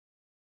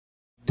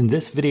In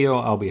this video,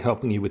 I'll be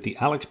helping you with the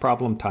ALEKS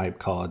problem type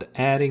called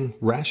adding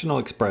rational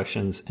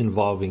expressions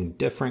involving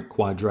different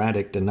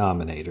quadratic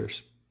denominators.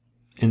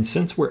 And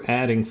since we're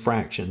adding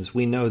fractions,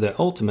 we know that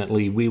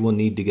ultimately we will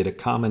need to get a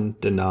common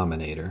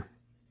denominator.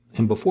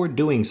 And before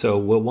doing so,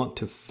 we'll want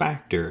to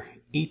factor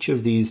each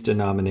of these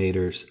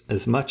denominators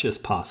as much as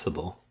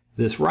possible.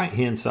 This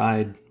right-hand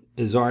side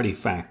is already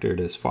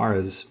factored as far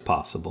as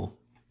possible.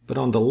 But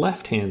on the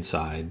left-hand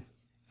side,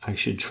 I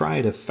should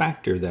try to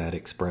factor that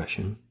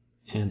expression.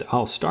 And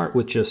I'll start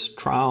with just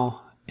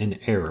trial and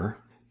error.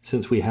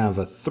 Since we have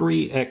a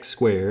 3x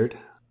squared,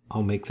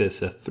 I'll make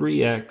this a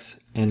 3x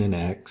and an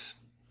x.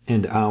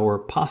 And our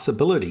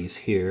possibilities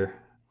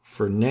here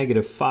for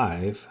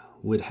 -5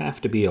 would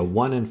have to be a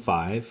 1 and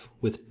 5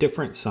 with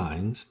different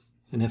signs.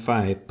 And if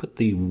I put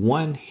the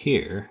 1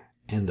 here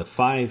and the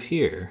 5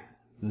 here,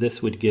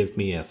 this would give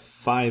me a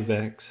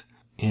 5x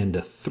and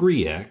a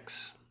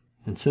 3x.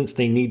 And since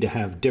they need to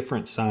have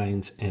different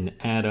signs and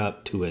add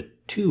up to a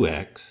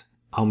 2x,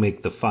 I'll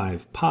make the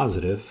 5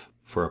 positive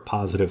for a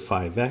positive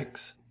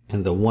 5x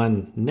and the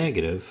 1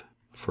 negative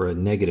for a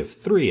negative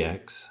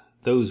 3x.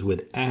 Those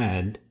would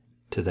add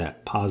to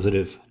that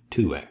positive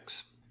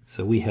 2x.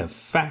 So we have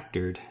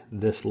factored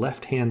this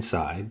left-hand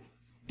side,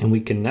 and we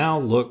can now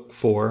look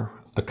for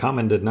a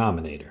common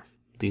denominator.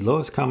 The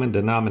lowest common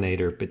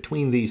denominator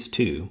between these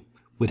two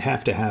would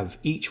have to have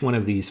each one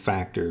of these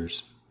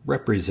factors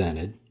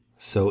represented.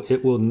 So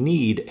it will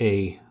need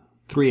a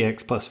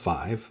 3x plus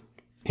 5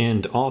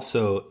 and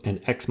also an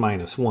x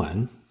minus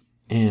 1.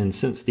 And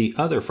since the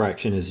other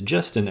fraction is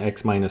just an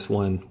x minus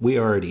 1, we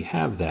already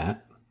have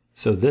that.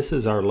 So this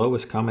is our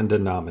lowest common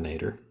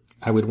denominator.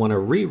 I would want to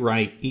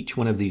rewrite each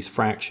one of these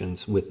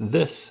fractions with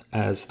this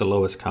as the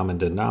lowest common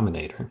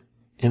denominator.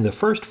 And the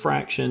first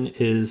fraction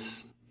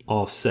is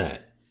all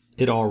set.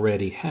 It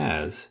already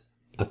has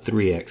a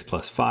 3x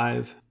plus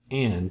 5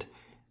 and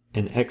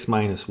an x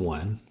minus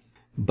 1.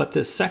 But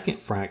the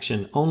second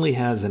fraction only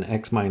has an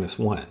x minus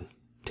 1.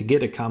 To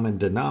get a common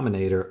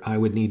denominator, I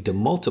would need to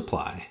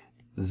multiply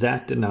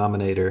that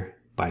denominator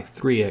by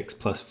 3x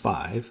plus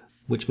 5,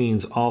 which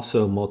means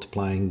also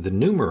multiplying the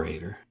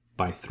numerator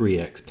by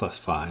 3x plus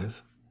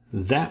 5.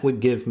 That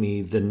would give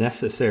me the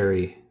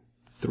necessary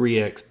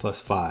 3x plus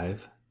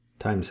 5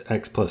 times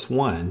x plus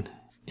 1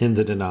 in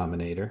the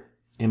denominator.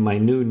 And my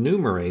new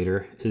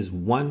numerator is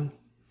 1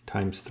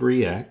 times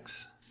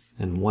 3x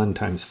and 1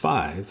 times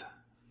 5.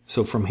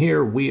 So from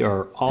here, we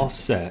are all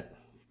set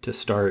to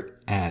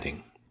start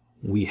adding.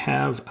 We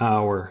have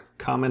our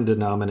common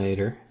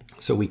denominator,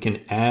 so we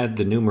can add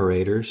the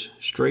numerators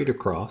straight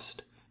across.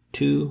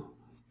 2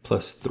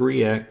 plus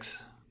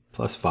 3x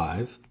plus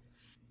 5.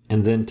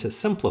 And then to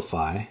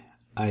simplify,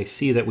 I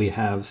see that we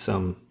have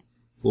some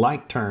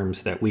like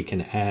terms that we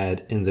can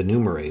add in the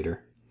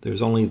numerator.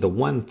 There's only the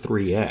 1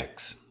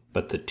 3x,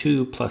 but the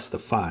 2 plus the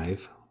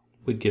 5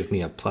 would give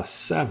me a plus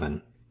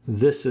 7.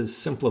 This is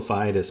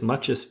simplified as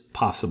much as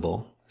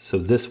possible, so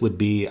this would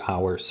be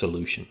our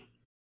solution.